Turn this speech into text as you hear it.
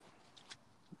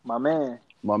my man.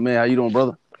 My man, how you doing,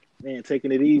 brother? Man,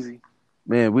 taking it easy.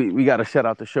 Man, we got to shout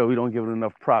out the show. We don't give it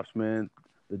enough props, man.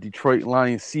 The Detroit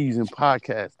Lions season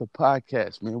podcast, the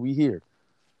podcast, man. We here.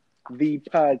 The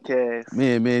podcast.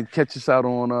 Man, catch us out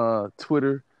on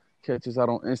Twitter. Catch us out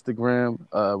on Instagram.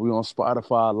 We on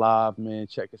Spotify Live, man.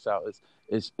 Check us out.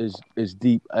 It's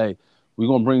deep. Hey, we're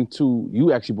gonna bring two.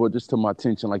 You actually brought this to my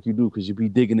attention, like you do, because you be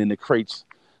digging in the crates.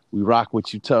 We rock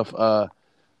with you, tough.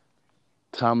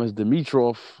 Thomas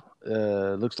Dimitroff.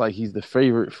 Looks like he's the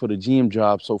favorite for the GM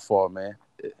job so far, man.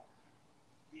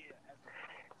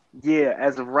 Yeah,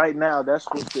 as of right now, that's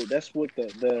what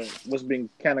the what's been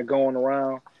kind of going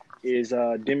around is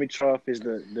Dimitrov is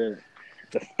the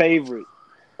favorite.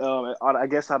 I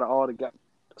guess out of all the guys,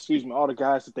 all the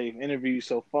guys that they've interviewed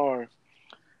so far,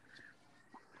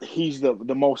 he's the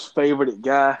most favored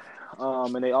guy.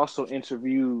 And they also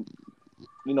interviewed,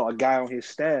 a guy on his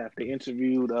staff. They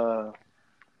interviewed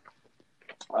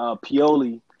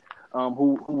Pioli,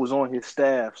 who was on his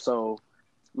staff. So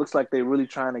looks like they're really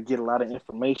trying to get a lot of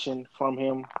information from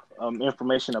him,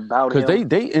 information about him. Because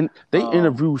they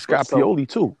interviewed Scott Pioli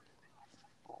too.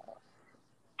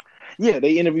 Yeah,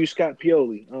 they interviewed Scott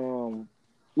Pioli,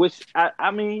 which I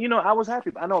mean, I was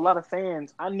happy. I know a lot of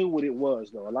fans. I knew what it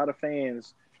was though. A lot of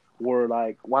fans were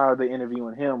like, "Why are they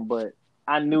interviewing him?" But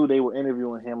I knew they were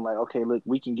interviewing him. Like, okay, look,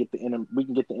 we can get the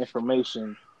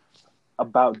information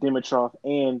about Dimitrov,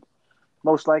 and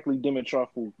most likely Dimitrov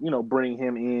will, bring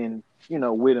him in,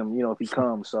 with him, if he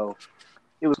comes. So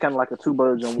it was kind of like a two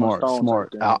birds on one stone.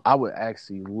 Smart. I would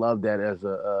actually love that as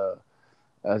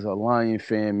a Lion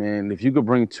fan, man. If you could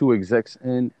bring two execs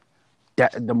in,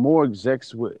 the more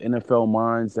execs with NFL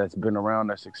minds that's been around,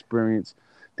 that's experienced,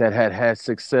 that had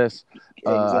success.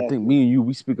 Exactly. I think me and you,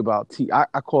 we speak about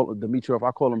I call it Dimitrov.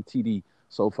 I call him TD.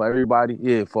 So for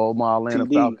everybody, for all my Atlanta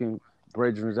TD. Falcon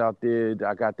brethren out there,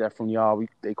 I got that from y'all.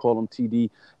 They call him TD.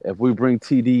 If we bring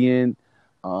TD in,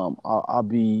 I'll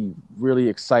be really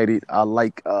excited. I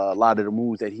like a lot of the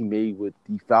moves that he made with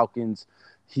the Falcons.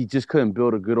 He just couldn't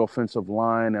build a good offensive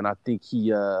line, and I think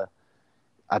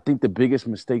I think the biggest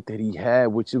mistake that he had,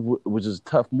 which is a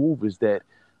tough move, is that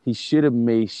he should have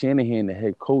made Shanahan the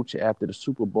head coach after the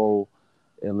Super Bowl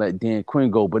and let Dan Quinn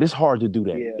go. But it's hard to do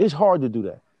that. Yeah. It's hard to do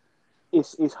that.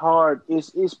 It's hard.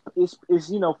 It's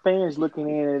fans looking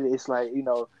in it. It's like,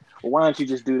 why don't you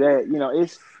just do that?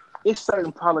 It's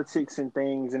certain politics and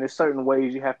things, and there's certain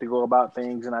ways you have to go about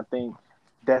things. And I think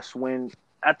that's when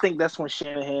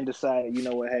Shanahan decided, you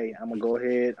know what, hey, I'm gonna go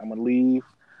ahead, I'm gonna leave,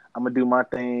 I'm gonna do my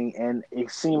thing. And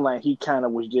it seemed like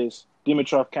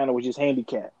Dimitrov kind of was just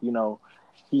handicapped.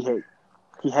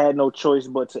 He had no choice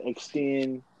but to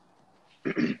extend.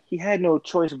 He had no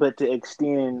choice but to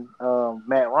extend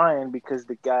Matt Ryan because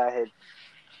the guy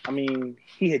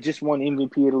he had just won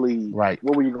MVP of the league. Right.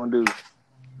 What were you going to do?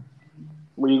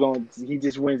 He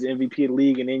just wins the MVP of the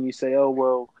league, and then you say, oh,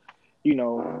 well, to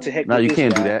heck with this guy. No, you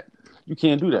can't do that. You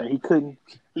can't do that. He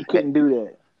couldn't do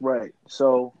that. Right.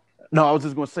 So. No, I was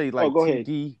just going to say, like, go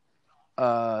TD,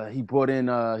 he brought in,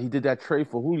 he did that trade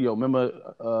for Julio.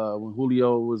 Remember when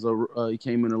Julio he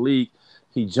came in the league?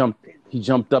 He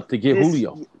jumped up to get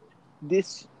Julio.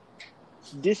 This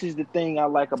is the thing I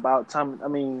like about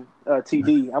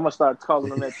TD. I'm gonna start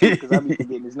calling him that too because I be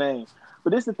forgetting his name. But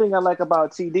this is the thing I like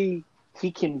about TD.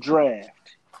 He can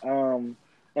draft, and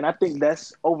I think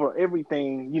that's over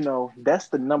everything. That's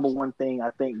the number one thing I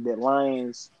think that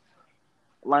Lions.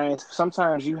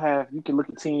 Sometimes you can look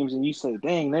at teams and you say,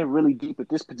 "Dang, they're really deep at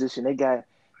this position.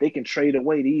 They can trade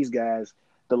away these guys."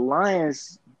 The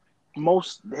Lions.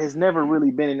 Has never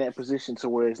really been in that position to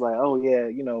where it's like, oh yeah,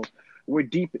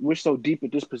 we're so deep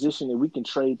at this position that we can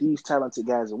trade these talented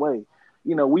guys away.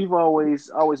 We've always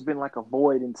been like a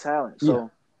void in talent. So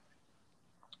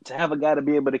to have a guy to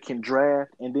be able to can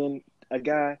draft, and then a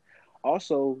guy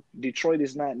also, Detroit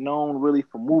is not known really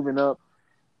for moving up.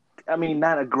 I mean,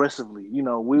 not aggressively. We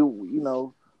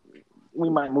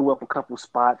might move up a couple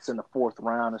spots in the fourth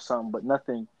round or something, but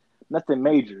nothing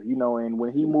major. And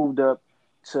when he moved up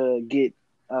to get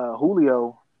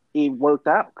Julio, it worked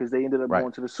out because they ended up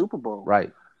going to the Super Bowl.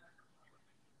 Right.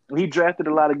 He drafted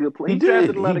a lot of good players. He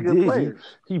drafted a lot of good players.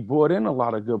 He brought in a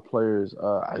lot of good players.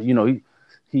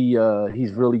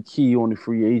 He's really key on the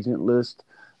free agent list.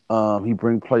 He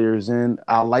bring players in.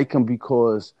 I like him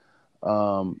because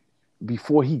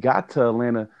before he got to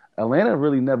Atlanta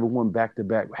really never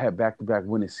had back-to-back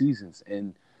winning seasons,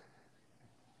 and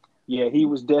yeah, he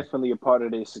was definitely a part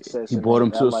of their success. He brought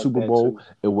them to a Super Bowl.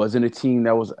 It wasn't a team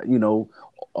that was,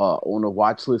 on the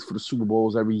watch list for the Super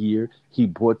Bowls every year. He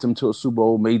brought them to a Super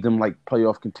Bowl, made them like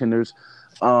playoff contenders.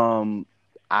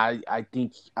 I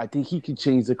think he can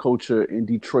change the culture in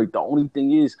Detroit. The only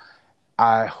thing is,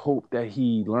 I hope that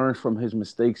he learns from his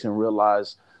mistakes and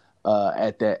realize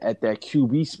at that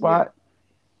QB spot,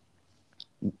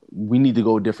 we need to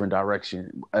go a different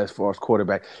direction as far as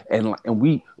quarterback. And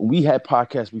we had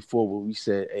podcasts before where we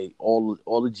said, hey, all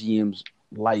the GMs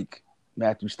like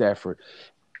Matthew Stafford.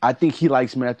 I think he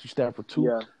likes Matthew Stafford too.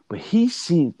 Yeah. But he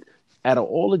seemed, out of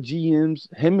all the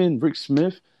GMs, him and Rick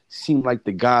Smith seem like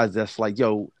the guys that's like,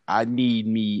 yo, I need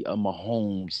me a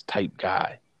Mahomes type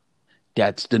guy.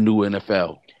 That's the new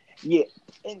NFL. Yeah.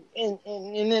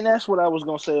 And then that's what I was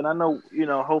gonna say. And I know,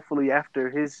 hopefully after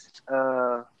his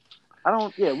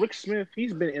Rick Smith,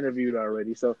 he's been interviewed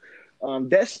already. So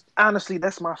that's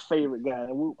my favorite guy.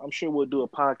 And I'm sure we'll do a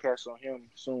podcast on him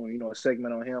soon, a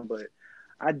segment on him. But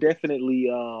I definitely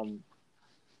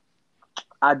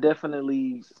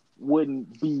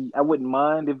wouldn't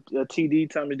mind if TD,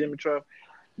 Tommy Dimitroff,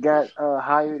 got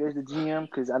hired as the GM,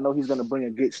 because I know he's going to bring a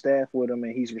good staff with him,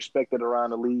 and he's respected around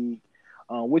the league,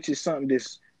 which is something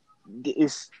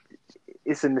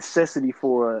it's a necessity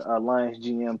for a Lions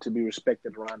GM to be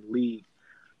respected around the league.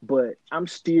 But I'm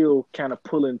still kind of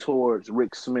pulling towards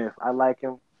Rick Smith. I like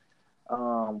him.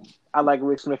 I like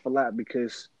Rick Smith a lot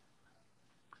because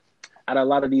out of a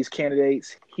lot of these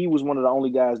candidates, he was one of the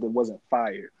only guys that wasn't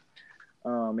fired.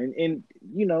 And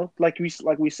like we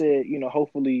said,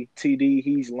 hopefully TD,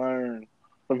 he's learned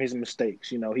from his mistakes.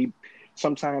 He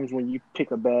sometimes when you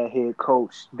pick a bad head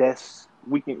coach,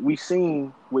 we've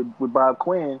seen with Bob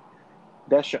Quinn,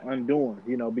 that's your undoing.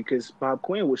 Because Bob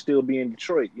Quinn would still be in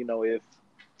Detroit.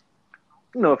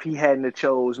 If he hadn't have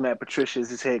chose Matt Patricia as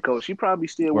his head coach, he probably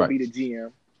still would be the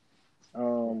GM.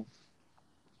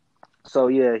 So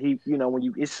yeah, it's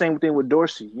the same thing with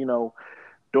Dorsey.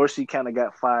 Dorsey kind of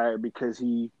got fired because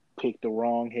he picked the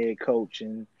wrong head coach,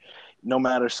 and no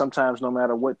matter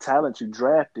what talent you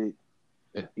drafted,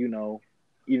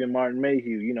 even Martin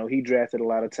Mayhew, he drafted a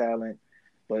lot of talent,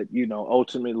 but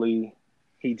ultimately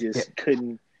he just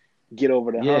couldn't get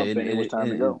over the hump, and it was time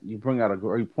to go. You bring out a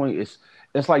great point.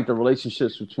 It's like the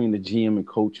relationships between the GM and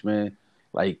coach, man.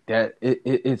 Like that,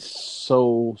 it's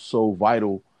so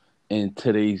vital in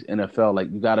today's NFL.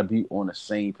 Like you got to be on the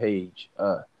same page.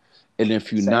 And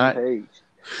if you're not,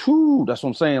 that's what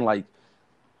I'm saying. Like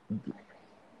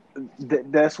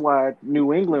that's why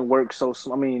New England works so.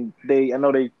 I mean, I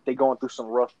know they going through some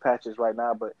rough patches right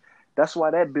now, but that's why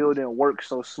that building works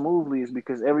so smoothly, is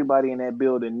because everybody in that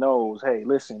building knows, hey,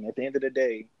 listen, at the end of the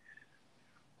day,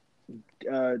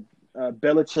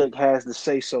 Belichick has the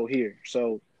say so here.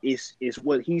 So it's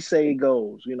what he say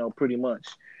goes, pretty much.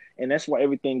 And that's why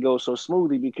everything goes so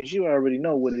smoothly, because you already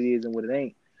know what it is and what it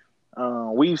ain't.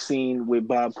 We've seen with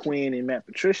Bob Quinn and Matt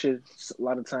Patricia, a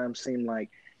lot of times seemed like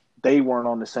they weren't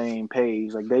on the same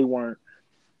page, like they weren't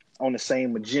on the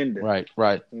same agenda.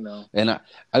 Right. And I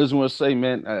just want to say,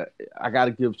 man, I got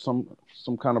to give some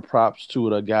kind of props to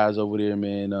the guys over there,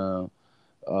 man.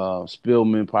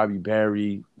 Spillman, probably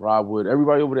Barry, Rob Wood,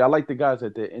 everybody over there. I like the guys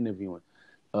that they're interviewing.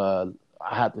 I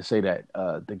have to say that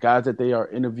the guys that they are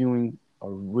interviewing are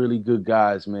really good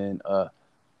guys, man.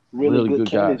 Really good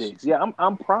candidates. Guys. Yeah,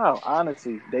 I'm proud.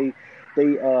 Honestly, they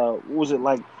what was it,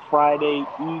 like Friday?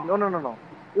 No.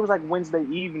 It was like Wednesday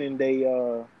evening.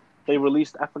 They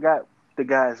released. I forgot the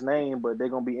guy's name, but they're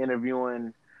gonna be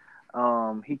interviewing.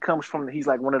 He's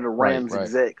like one of the Rams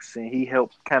execs, and he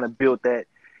helped kind of build that.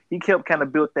 He helped kind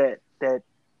of build that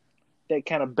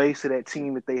kind of base of that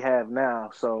team that they have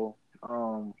now. So,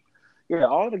 all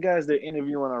the guys they're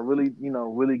interviewing are really,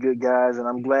 really good guys, and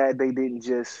I'm glad they didn't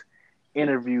just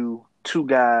interview two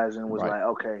guys and was like,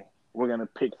 okay, we're gonna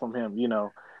pick from him.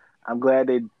 I'm glad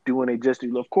they're doing it just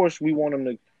to. Of course, we want them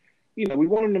to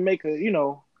make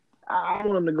a. I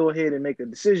want them to go ahead and make a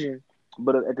decision,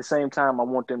 but at the same time, I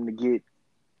want them to get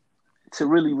to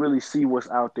really, really see what's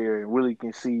out there and really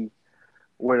can see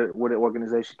where the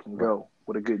organization can go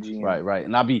with a good GM. Right.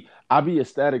 And I'd be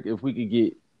ecstatic if we could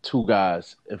get two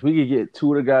guys. If we could get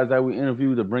two of the guys that we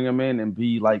interviewed to bring them in and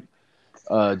be like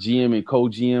GM and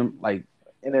co-GM, like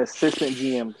an assistant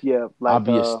GM. Yeah, like I'd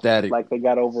be ecstatic. Like they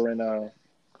got over in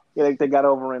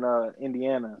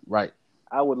Indiana. Right.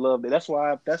 I would love that. That's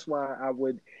why I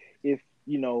would, if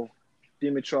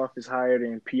Dimitroff is hired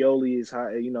and Pioli is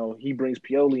hired, he brings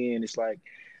Pioli in. It's like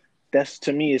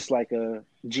to me, it's like a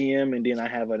GM, and then I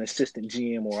have an assistant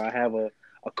GM, or I have a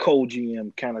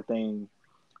co-GM kind of thing.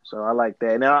 So I like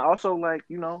that. And I also like,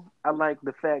 I like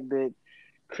the fact that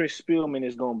Chris Spielman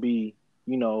is going to be,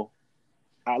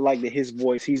 I like that his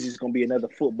voice, he's just going to be another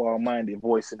football-minded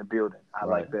voice in the building. I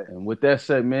like that. And with that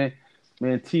said, man,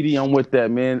 TD, I'm with that,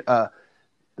 man.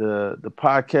 the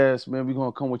podcast, man. We're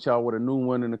gonna come with y'all with a new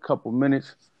one in a couple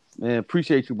minutes. Man,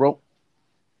 appreciate you, bro.